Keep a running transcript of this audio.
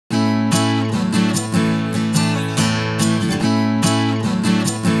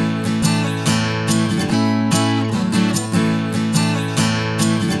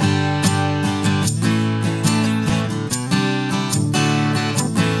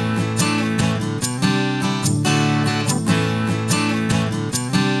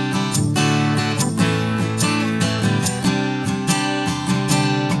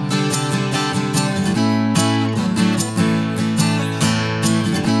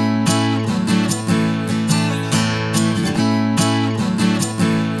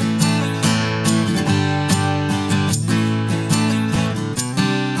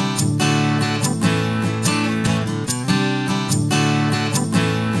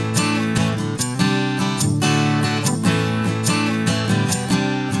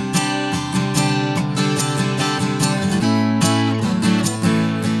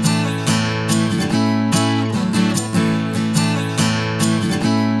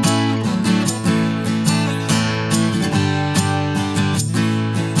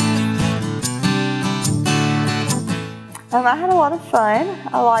I had a lot of fun.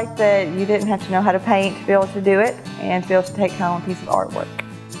 I liked that you didn't have to know how to paint to be able to do it and to be able to take home a piece of artwork.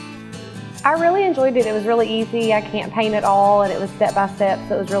 I really enjoyed it. It was really easy. I can't paint at all, and it was step by step,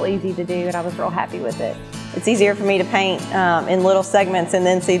 so it was real easy to do, and I was real happy with it. It's easier for me to paint in little segments and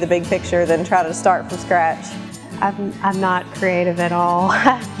then see the big picture than try to start from scratch. I'm not creative at all.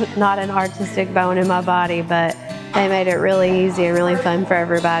 Not an artistic bone in my body, but they made it really easy and really fun for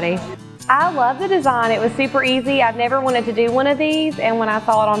everybody. I love the design. It was super easy. I've never wanted to do one of these, and when I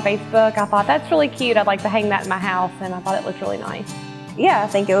saw it on Facebook, I thought that's really cute. I'd like to hang that in my house, and I thought it looked really nice. Yeah, I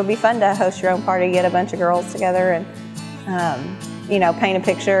think it would be fun to host your own party, get a bunch of girls together and, you know, paint a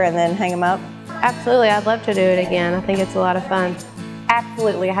picture and then hang them up. Absolutely, I'd love to do it again. I think it's a lot of fun.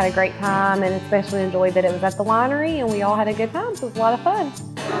 Absolutely, I had a great time, and especially enjoyed that it was at the winery, and we all had a good time, so it was a lot of fun.